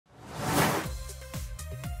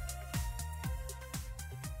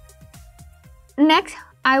Next,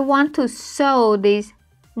 I want to sew this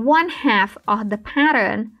 1/2 of the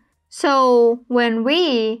pattern. So when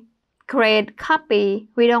we create copy,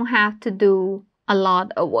 we don't have to do a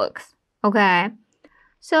lot of work. Okay.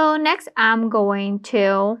 So next, I'm going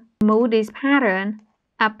to move this pattern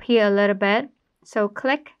up here a little bit. So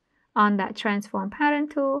click on that transform pattern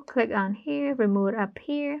tool, click on here, remove up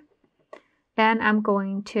here. Then I'm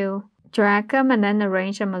going to drag them and then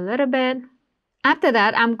arrange them a little bit. After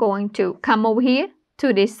that, I'm going to come over here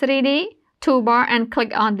to this 3D toolbar and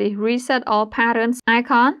click on the reset all patterns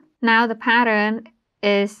icon. Now the pattern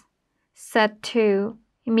is set to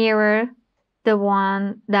mirror the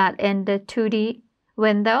one that in the 2D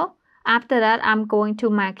window. After that, I'm going to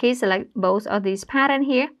my key, select both of these patterns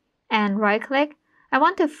here and right click. I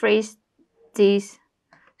want to freeze these.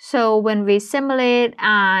 So when we simulate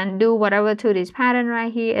and do whatever to this pattern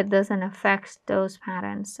right here, it doesn't affect those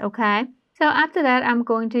patterns, okay? So after that, I'm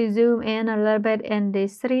going to zoom in a little bit in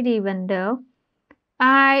this 3D window.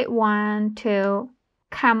 I want to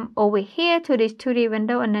come over here to this 2D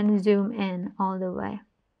window and then zoom in all the way.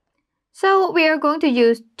 So we are going to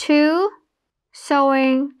use 2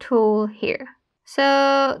 sewing tool here.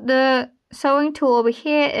 So the sewing tool over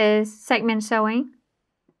here is segment sewing.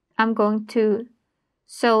 I'm going to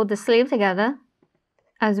sew the sleeve together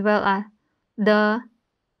as well as the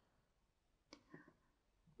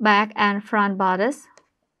back and front bodice.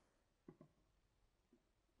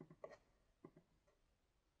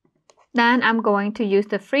 Then I'm going to use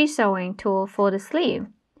the free sewing tool for the sleeve.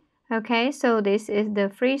 Okay, so this is the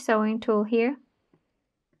free sewing tool here.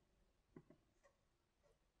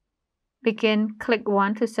 Begin, click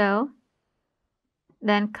 1 to sew.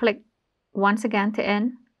 Then click once again to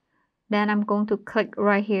end. Then I'm going to click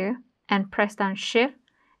right here and press down shift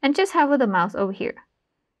and just hover the mouse over here.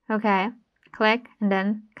 Okay, click and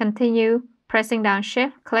then continue pressing down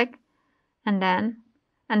shift, click, and then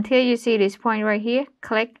until you see this point right here,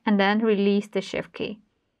 click and then release the shift key.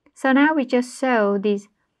 So now we just sew this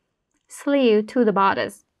sleeve to the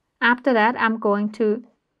bodice. After that, I'm going to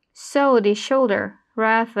sew the shoulder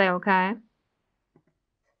right there, okay?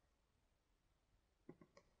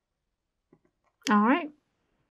 Alright.